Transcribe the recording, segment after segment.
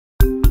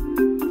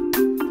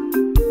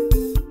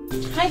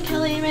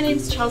my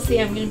name's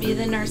Chelsea. I'm going to be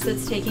the nurse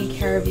that's taking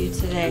care of you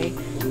today.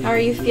 How are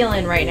you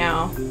feeling right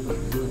now? I'm not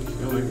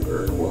feeling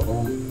very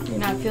well. You're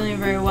not feeling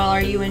very well.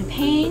 Are you in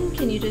pain?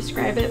 Can you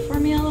describe it for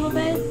me a little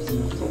bit?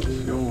 I don't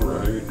feel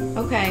right.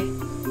 Okay.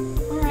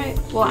 All right.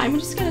 Well, I'm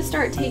just going to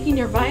start taking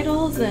your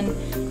vitals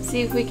and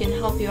see if we can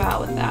help you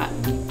out with that.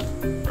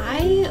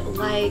 I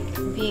like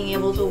being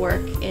able to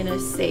work in a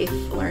safe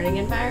learning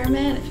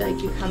environment. I feel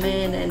like you come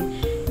in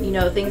and you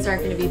know things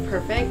aren't going to be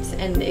perfect,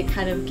 and it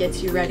kind of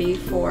gets you ready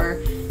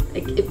for,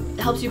 like, it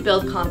helps you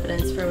build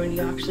confidence for when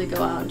you actually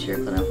go out into your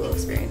clinical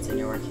experience and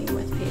you're working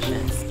with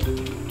patients.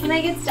 Can I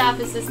get staff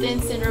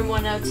assistance in room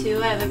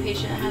 102? I have a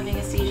patient having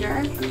a seizure.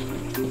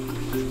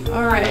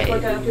 All right.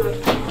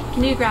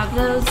 Can you grab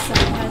those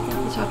pads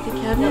off the top of the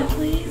cabinet,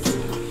 please?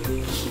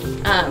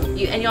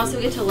 You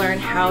also get to learn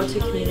how to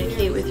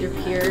communicate with your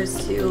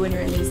peers too when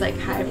you're in these like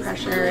high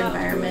pressure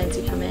environments.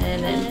 You come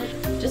in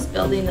and just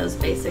building those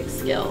basic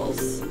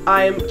skills.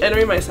 I'm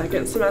entering my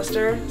second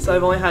semester, so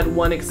I've only had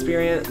one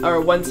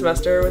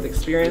semester with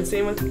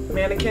experiencing with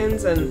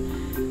mannequins, and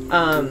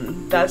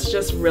that's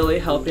just really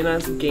helping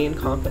us gain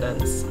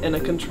confidence in a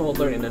controlled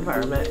learning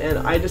environment, and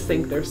I just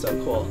think they're so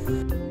cool.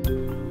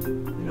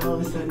 And all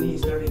of a sudden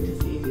he's starting to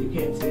seize. You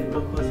can't see it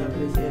real close up,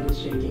 and his hand is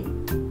shaking.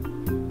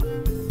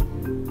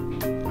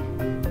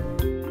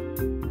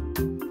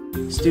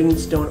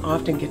 Students don't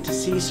often get to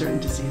see certain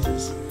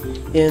diseases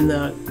in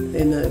the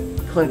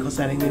clinical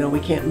setting. You know, we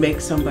can't make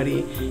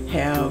somebody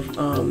have,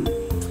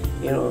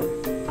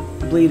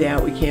 bleed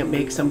out. We can't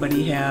make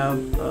somebody have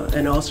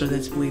an ulcer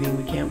that's bleeding.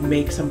 We can't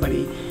make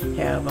somebody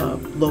have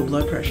low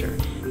blood pressure.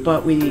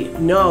 But we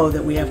know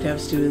that we have to have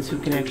students who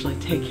can actually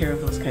take care of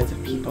those kinds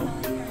of people.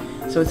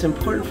 So it's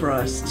important for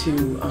us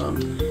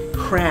to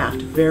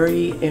craft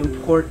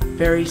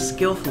very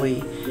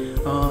skillfully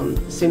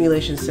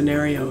simulation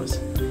scenarios.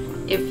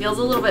 It feels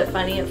a little bit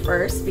funny at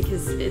first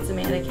because it's a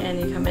mannequin.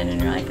 You come in and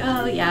you're like,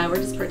 oh yeah, we're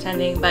just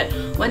pretending. But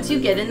once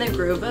you get in the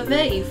groove of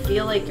it, you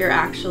feel like you're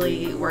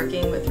actually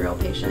working with real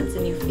patients,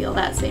 and you feel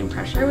that same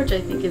pressure, which I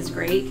think is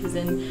great because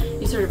then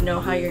you sort of know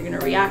how you're going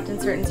to react in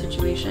certain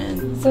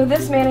situations. So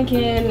this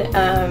mannequin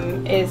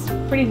is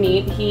pretty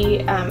neat. He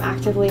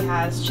actively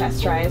has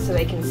chest rise so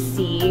they can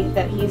see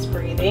that he's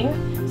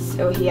breathing.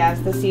 So he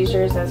has the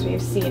seizures as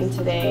we've seen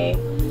today.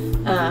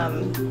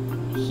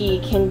 He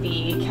can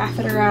be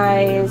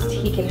catheterized,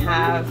 he can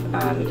have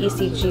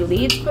ECG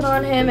leads put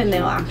on him, and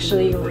they'll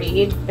actually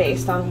read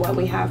based on what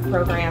we have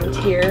programmed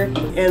here.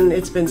 And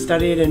it's been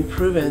studied and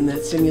proven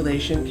that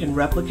simulation can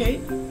replicate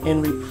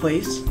and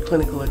replace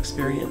clinical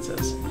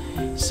experiences.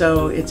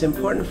 So it's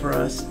important for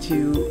us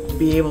to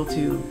be able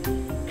to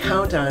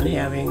count on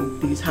having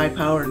these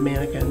high-powered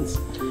mannequins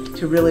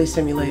to really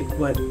simulate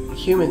what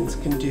humans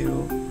can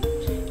do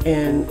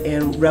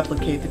and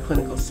replicate the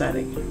clinical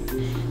setting.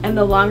 And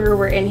the longer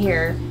we're in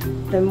here,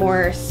 the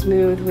more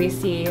smooth we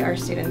see our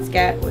students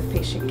get with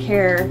patient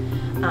care,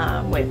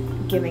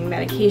 with giving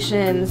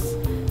medications.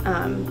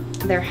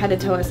 Their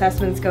head-to-toe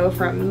assessments go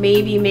from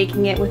maybe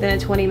making it within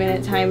a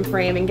 20-minute time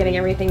frame and getting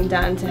everything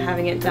done to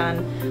having it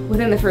done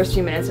within the first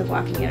few minutes of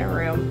walking in a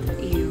room.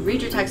 You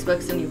read your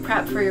textbooks and you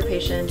prep for your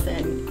patients,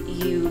 and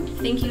you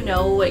think you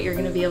know what you're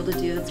going to be able to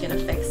do that's going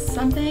to fix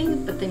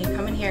something, but then you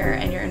come in here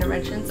and your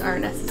interventions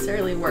aren't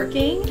necessarily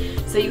working,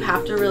 so you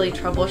have to really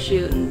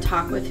troubleshoot and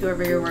talk with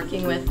whoever you're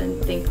working with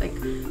and think, like,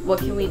 what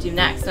can we do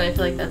next? And I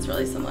feel like that's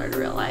really similar to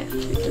real life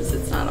because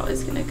it's not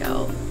always going to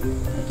go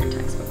like your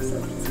textbook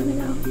says it's going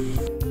to go.